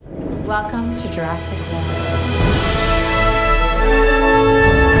Welcome to Jurassic World.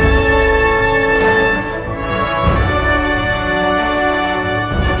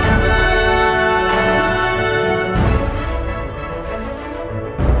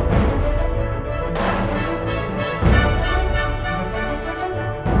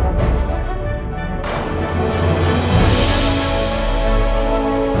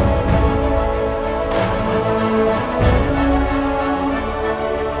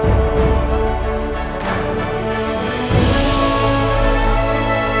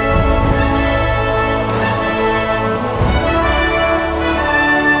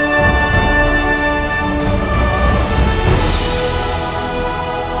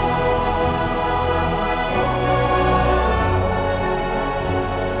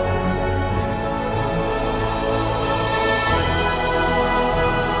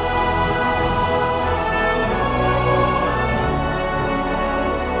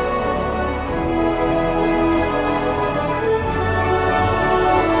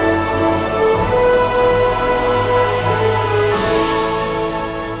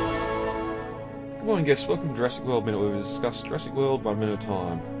 Guests, welcome to Jurassic World Minute, where we discuss Jurassic World 1 minute at a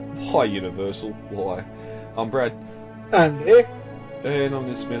time. Why Universal? Why? I'm Brad. And Dave. And on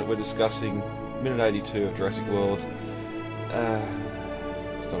this minute we're discussing minute 82 of Jurassic World.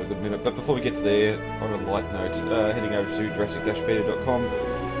 It's not a good minute, but before we get to there, on a light note, heading over to Jurassic-Pedia.com,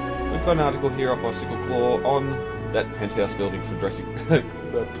 we've got an article here up by Sickle Claw on that penthouse building from Jurassic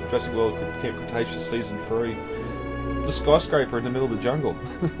World Camp Cretaceous Season 3. The skyscraper in the middle of the jungle.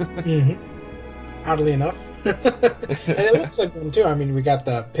 Mm-hmm. Oddly enough. And it looks like one too. I mean, we got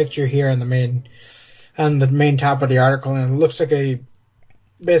the picture here on the main top of the article, and it looks like a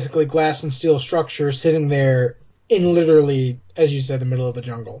basically glass and steel structure sitting there in literally, as you said, the middle of the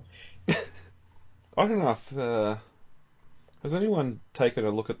jungle. I don't know if has anyone taken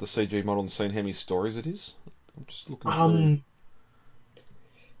a look at the CG model and seen how many stories it is? I'm just looking through.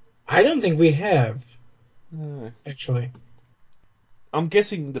 I don't think we have. No. Actually. I'm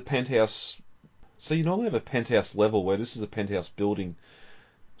guessing the penthouse. So you normally have a penthouse level, where this is a penthouse building.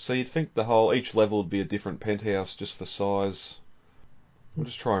 So you'd think each level would be a different penthouse just for size. I'm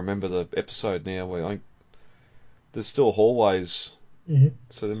just trying to remember the episode now where there's still hallways. Mm-hmm.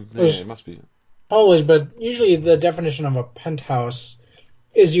 So it must be hallways, but usually the definition of a penthouse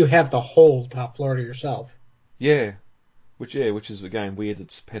is you have the whole top floor to yourself. Yeah, which is again weird.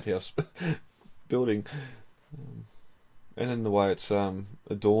 It's a penthouse building. And then the way it's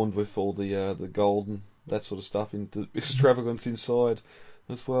adorned with all the gold and that sort of stuff, into extravagance inside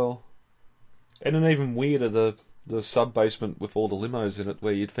as well. And then even weirder, the sub basement with all the limos in it,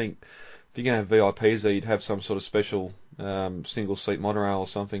 where you'd think if you're going to have VIPs there, you'd have some sort of special single seat monorail or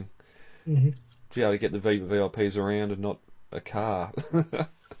something to be able to get the VIPs around and not a car.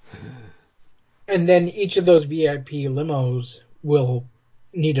 And then each of those VIP limos will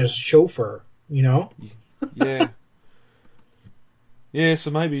need a chauffeur, you know? Yeah. Yeah,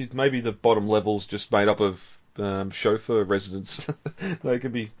 so maybe the bottom level's just made up of chauffeur residents. They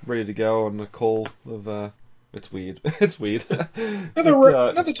could be ready to go on the call of. It's weird. It's weird.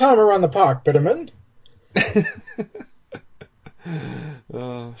 Another time around the park, Bitterman.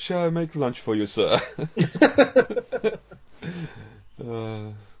 Shall I make lunch for you, sir?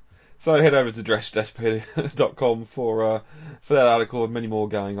 So head over to Jurassic-Pedia.com for that article and many more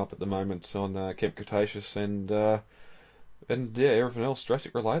going up at the moment on Camp Cretaceous and everything else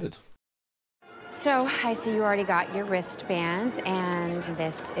Jurassic related. So, I see you already got your wristbands, and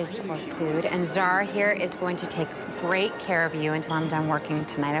this is for food. And Zara here is going to take great care of you until I'm done working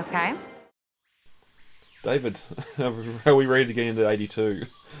tonight, okay? David, are we ready to get into 82?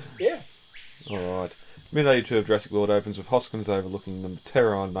 Yeah. Alright. Minute 82 of Jurassic World opens with Hoskins overlooking the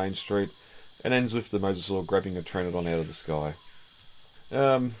terror on Main Street, and ends with the Mosasaur grabbing a Pteranodon out of the sky.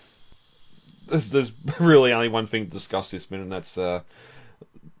 There's really only one thing to discuss this minute, and that's the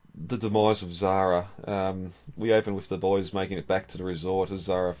demise of Zara. We open with the boys making it back to the resort as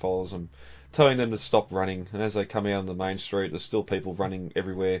Zara follows them, telling them to stop running, and as they come out on the main street, there's still people running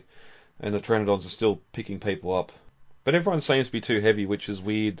everywhere, and the Pteranodons are still picking people up. But everyone seems to be too heavy, which is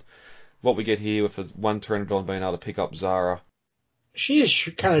weird, what we get here with one Pteranodon being able to pick up Zara. She is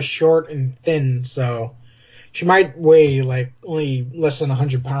kind of short and thin, so she might weigh like only less than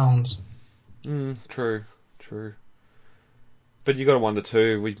 100 pounds. True. But you got to wonder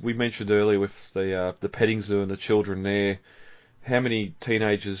too. We mentioned earlier with the petting zoo and the children there, how many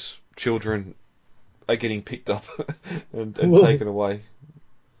children are getting picked up and taken away.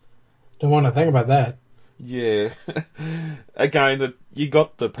 Don't want to think about that. Yeah. Again, you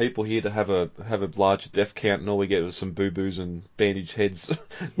got the people here to have a larger death count, and all we get was some boo-boos and bandaged heads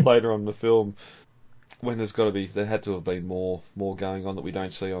later on in the film. When there had to have been more going on that we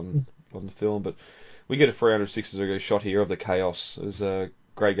don't see on the film. But we get a 360-degree shot here of the chaos as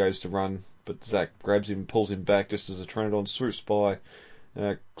Grey goes to run, but Zack grabs him and pulls him back just as the Pteranodon swoops by,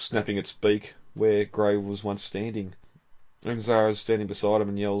 snapping its beak where Grey was once standing. And Zara's standing beside him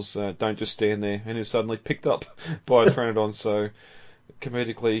and yells, "Don't just stand there," and is suddenly picked up by a Pteranodon. So,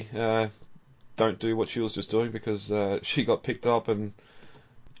 comedically, don't do what she was just doing because she got picked up. And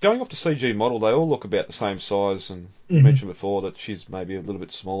going off the CG model, they all look about the same size. And you mentioned before that she's maybe a little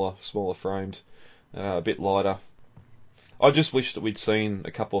bit smaller framed, a bit lighter. I just wish that we'd seen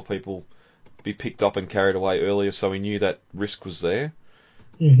a couple of people be picked up and carried away earlier, so we knew that risk was there.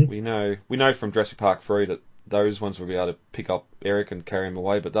 We know from Jurassic Park 3 that those ones would be able to pick up Eric and carry him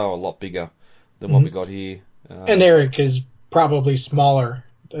away, but they were a lot bigger than what we got here. And Eric is probably smaller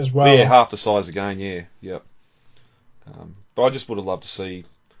as well. Yeah, half the size again, yep. But I just would have loved to see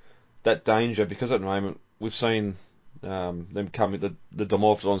that danger, because at the moment we've seen them come, the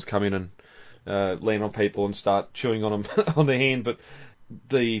Dimorphodons come in and land on people and start chewing on them on their hand, but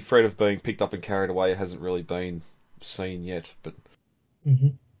the threat of being picked up and carried away hasn't really been seen yet. But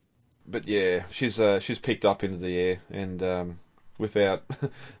but yeah, she's picked up into the air and without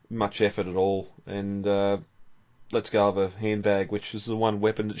much effort at all, and lets go of a handbag, which is the one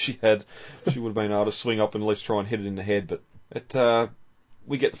weapon that she had. She would have been able to swing up and at least try and hit it in the head, but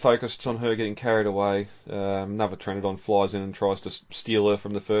we get focused on her getting carried away. Another Pteranodon flies in and tries to steal her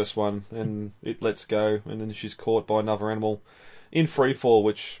from the first one, and it lets go, and then she's caught by another animal in free fall,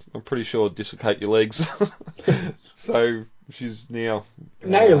 which I'm pretty sure would dislocate your legs. So she's now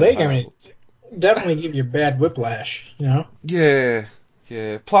your leg. I mean, definitely give you bad whiplash. Yeah.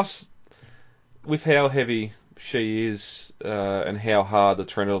 Plus, with how heavy she is and how hard the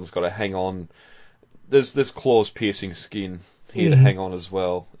Pteranodon's got to hang on, there's claws piercing skin here to hang on as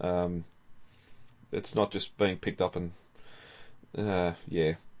well. It's not just being picked up and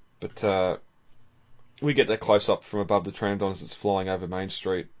but we get that close up from above the Pteranodon as it's flying over Main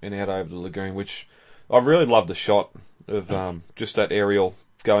Street and out over the lagoon, which I really love the shot of just that aerial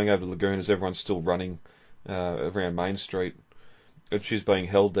going over the lagoon as everyone's still running around Main Street, and she's being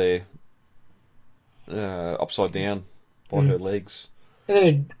held there upside down by her legs. And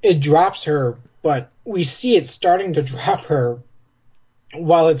then it drops her, but we see it starting to drop her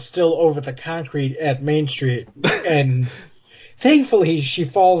while it's still over the concrete at Main Street. And thankfully she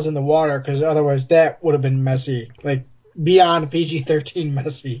falls in the water, because otherwise that would have been messy. Like, beyond PG-13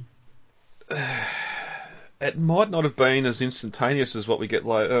 messy. It might not have been as instantaneous as what we get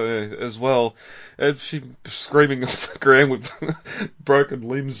later as well. She screaming off the ground with broken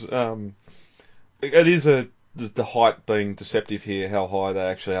limbs. It is the height being deceptive here, how high they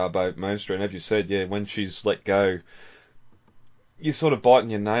actually are above Main Street. And as you said, when she's let go, you're sort of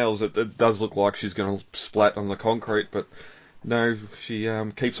biting your nails. It does look like she's going to splat on the concrete, but no, she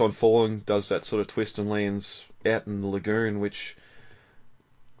keeps on falling, does that sort of twist and lands out in the lagoon, which...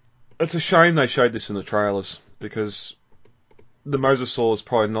 It's a shame they showed this in the trailers, because the Mosasaur is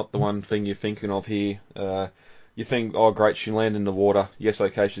probably not the one thing you're thinking of here. You think, oh great, she landed in the water. Yes,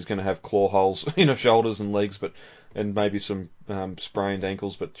 okay, she's going to have claw holes in her shoulders and legs, and maybe some sprained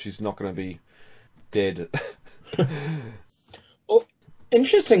ankles, but she's not going to be dead. Well,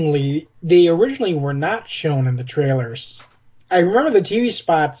 interestingly, they originally were not shown in the trailers. I remember the TV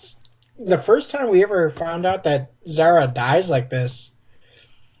spots. The first time we ever found out that Zara dies like this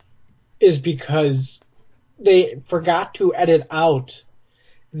is because they forgot to edit out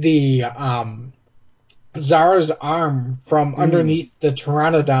the Zara's arm from underneath the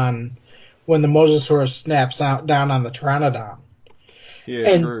Pteranodon when the Mosasaurus snaps down on the Pteranodon. Yeah,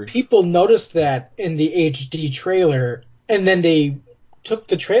 and true. People noticed that in the HD trailer, and then they took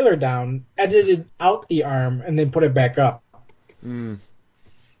the trailer down, edited out the arm, and then put it back up.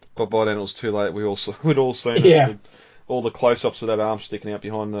 But by then it was too late. We'd all seen it. Yeah. All the close-ups of that arm sticking out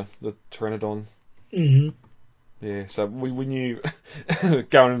behind the Pteranodon. Yeah, so we knew,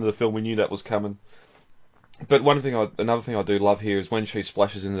 going into the film, we knew that was coming. But another thing I do love here is when she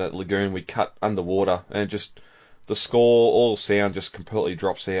splashes into that lagoon, we cut underwater, and the score, all the sound just completely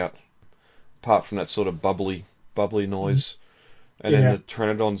drops out, apart from that sort of bubbly noise. And then the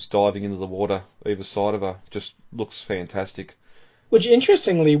Pteranodon's diving into the water either side of her. Just looks fantastic. Which,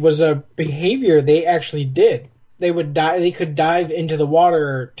 interestingly, was a behavior they actually did. They could dive into the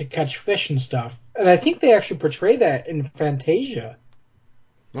water to catch fish and stuff. And I think they actually portray that in Fantasia.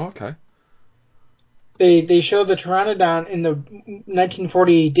 Oh, okay. They show the Pteranodon in the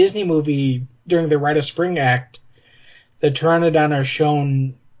 1940 Disney movie during the Rite of Spring act, the Pteranodon are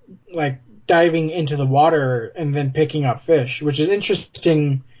shown like diving into the water and then picking up fish, which is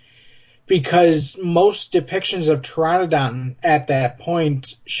interesting because most depictions of Pteranodon at that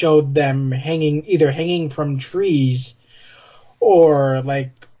point showed them either hanging from trees or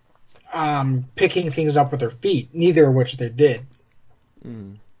like picking things up with their feet, neither of which they did.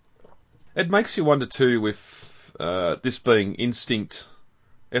 Mm. It makes you wonder too, with this being instinct,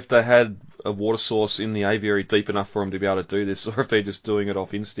 if they had a water source in the aviary deep enough for them to be able to do this, or if they're just doing it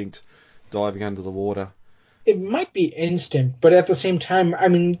off instinct, diving under the water. It might be instinct, but at the same time, I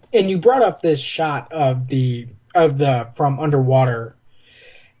mean, and you brought up this shot of the from underwater,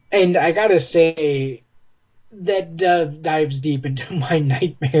 and I gotta say that dives deep into my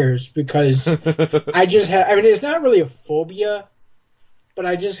nightmares because I mean, it's not really a phobia, but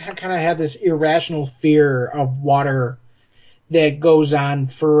I just kind of have this irrational fear of water that goes on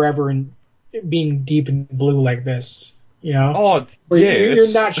forever and being deep and blue like this. You know? Oh, yeah.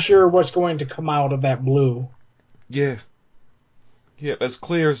 You're not sure what's going to come out of that blue. Yeah. Yeah, as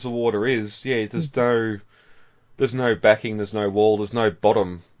clear as the water is, yeah, there's no backing, there's no wall, there's no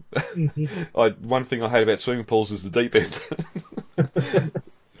bottom. Mm-hmm. One thing I hate about swimming pools is the deep end.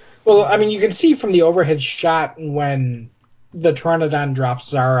 Well, I mean, you can see from the overhead shot when the Pteranodon drops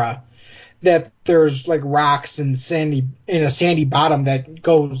Zara that there's like rocks and a sandy bottom that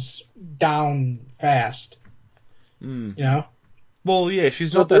goes down fast. Mm. You know? Well, yeah,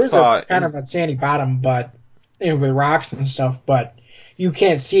 she's So not there that is far. kind of a sandy bottom, but with rocks and stuff, but you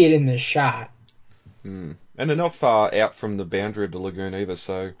can't see it in this shot. Mm. And they're not far out from the boundary of the lagoon either,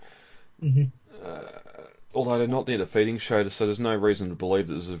 so... Mm-hmm. Although they're not near the feeding show, so there's no reason to believe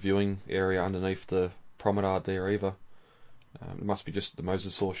that there's a viewing area underneath the promenade there either. It must be just the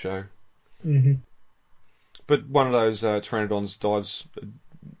Mosasaur show. Mm-hmm. But one of those Pteranodons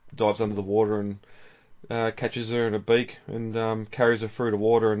dives under the water and catches her in a beak and carries her through the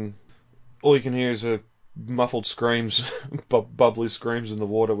water, and all you can hear is her muffled screams, bubbly screams in the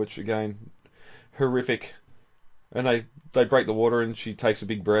water, which again, horrific. And they break the water and she takes a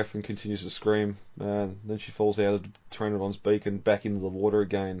big breath and continues to scream, and then she falls out of the Pteranodon's beak and back into the water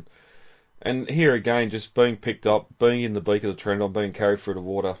again. And here again, just being picked up, being in the beak of the Pteranodon, being carried through the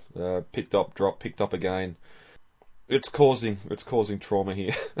water, picked up, dropped, picked up again. It's causing trauma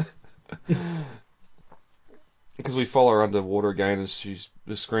here. Because we follow her underwater again as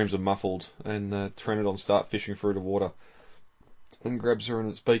the screams are muffled, and the Pteranodon start fishing through the water and grabs her in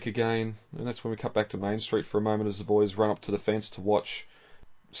its beak again. And that's when we cut back to Main Street for a moment as the boys run up to the fence to watch,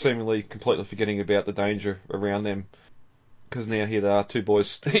 seemingly completely forgetting about the danger around them. Because now here they are, two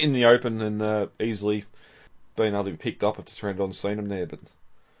boys in the open and easily being able to be picked up if the Pteranodon's seen them there. But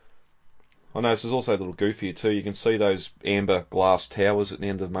I notice there's also a little goof here too. You can see those amber glass towers at the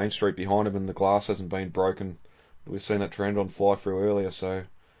end of Main Street behind them, and the glass hasn't been broken. We've seen that Pteranodon fly through earlier, so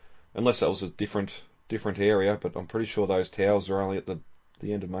unless that was a different area, but I'm pretty sure those towers are only at the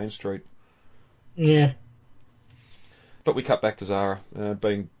end of Main Street. Yeah. But we cut back to Zara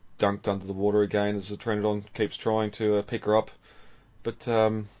being dunked under the water again as the Pteranodon keeps trying to pick her up, but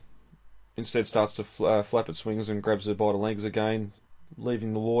instead starts to flap its wings and grabs her by the legs again,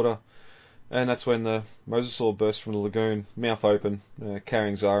 leaving the water. And that's when the Mosasaur bursts from the lagoon, mouth open,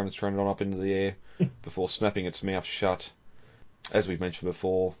 carrying Zara and the Pteranodon up into the air before snapping its mouth shut. As we mentioned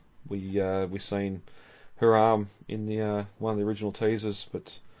before, we seen her arm in the one of the original teasers,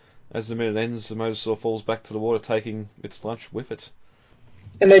 but as the minute ends, the Mosasaur falls back to the water, taking its lunch with it.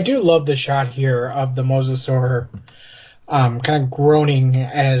 And I do love the shot here of the Mosasaur kind of groaning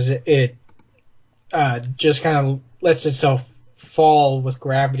as it just kind of lets itself fall with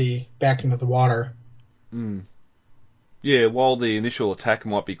gravity back into the water. Mm. Yeah, while the initial attack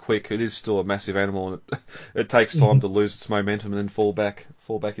might be quick, it is still a massive animal, and it takes time to lose its momentum and then fall back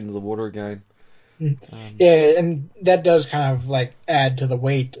into the water again. Yeah, and that does kind of like add to the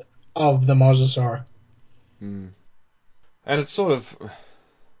weight of the Mosasaur. Mm. And it's sort of...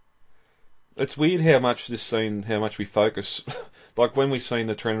 It's weird how much we focus. Like when we seen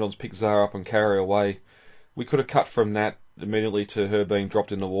the Pteranodons pick Zara up and carry her away, we could have cut from that immediately to her being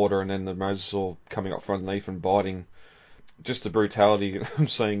dropped in the water and then the Mosasaur coming up from underneath and biting. Just the brutality. I'm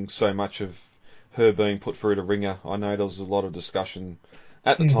seeing so much of her being put through the ringer. I know there was a lot of discussion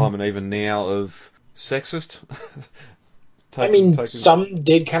at the time and even now of sexist. Some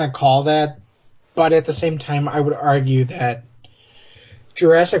did kind of call that, but at the same time, I would argue that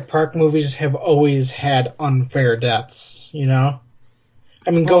Jurassic Park movies have always had unfair deaths, you know?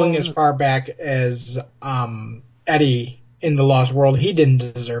 I mean, going as far back as Eddie in The Lost World, he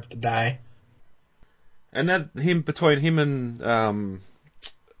didn't deserve to die. And between him and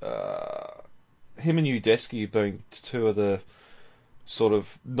him and Udesky being two of the sort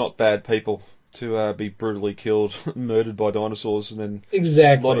of not bad people to be brutally killed, murdered by dinosaurs, and then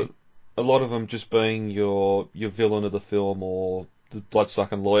Exactly. a lot of them just being your villain of the film or the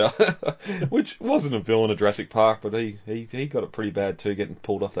blood-sucking lawyer, which wasn't a villain of Jurassic Park, but he got it pretty bad too, getting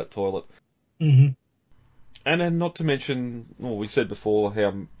pulled off that toilet. Hmm. And then not to mention, well, we said before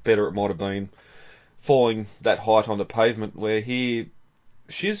how better it might have been falling that height on the pavement, where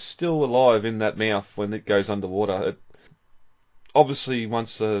she's still alive in that mouth when it goes underwater. Obviously,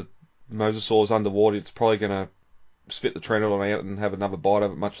 once the mosasaur's underwater, it's probably going to spit the Pteranodon out and have another bite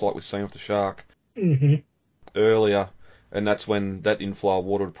of it, much like we've seen with the shark earlier. And that's when that inflow of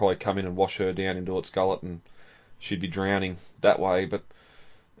water would probably come in and wash her down into its gullet, and she'd be drowning that way. But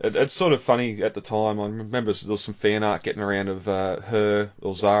it's sort of funny at the time. I remember there was some fan art getting around of her,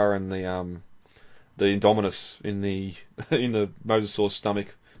 or Zara, and the Indominus in the in the mosasaur's stomach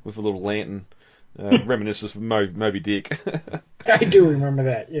with a little lantern, reminiscent of Moby Dick. I do remember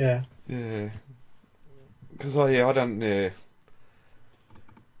that. Yeah. Yeah. Because I don't. Yeah.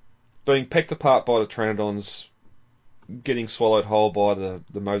 Being pecked apart by the Pteranodons, getting swallowed whole by the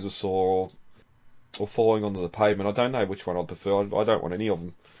mosasaur, or falling onto the pavement. I don't know which one I'd prefer. I don't want any of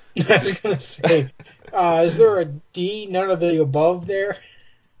them. I was gonna say, is there a D? None of the above there.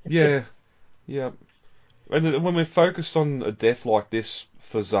 Yeah. Yeah. And when we're focused on a death like this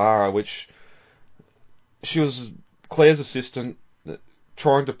for Zara, which she was Claire's assistant,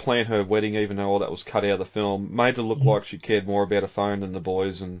 trying to plan her wedding, even though all that was cut out of the film, made her look like she cared more about her phone than the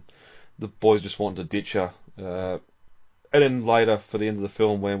boys, and the boys just wanted to ditch her. And then later, for the end of the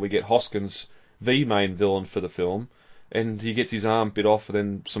film, when we get Hoskins, the main villain for the film, and he gets his arm bit off, and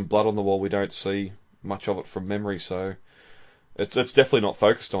then some blood on the wall. We don't see much of it from memory, so it's definitely not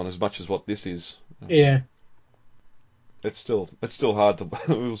focused on as much as what this is. Yeah. It's still hard to it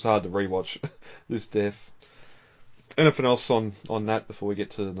was hard to rewatch this death. Anything else on that before we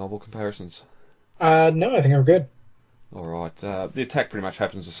get to the novel comparisons? No, I think I'm good. All right. The attack pretty much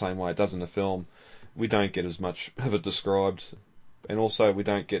happens the same way it does in the film. We don't get as much of it described, and also we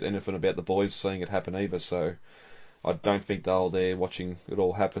don't get anything about the boys seeing it happen either. So I don't think they were there watching it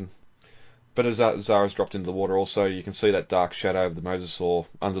all happen. But as Zara's dropped into the water, also you can see that dark shadow of the mosasaur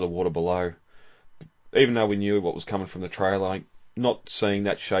under the water below. Even though we knew what was coming from the trailer, not seeing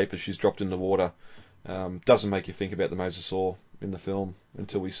that shape as she's dropped in the water doesn't make you think about the mosasaur in the film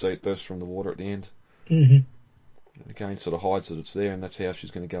until we see it burst from the water at the end. Mm-hmm. Again, sort of hides that it's there, and that's how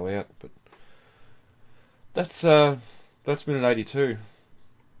she's going to go out. But that's been at 82.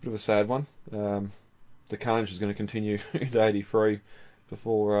 Bit of a sad one. The carnage is going to continue into 83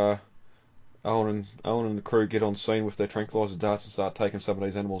 before Owen and the crew get on scene with their tranquilizer darts and start taking some of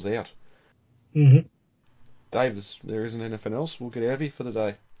these animals out. Mm-hmm. Dave, there isn't anything else. We'll get out of here for the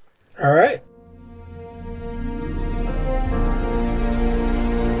day. All right.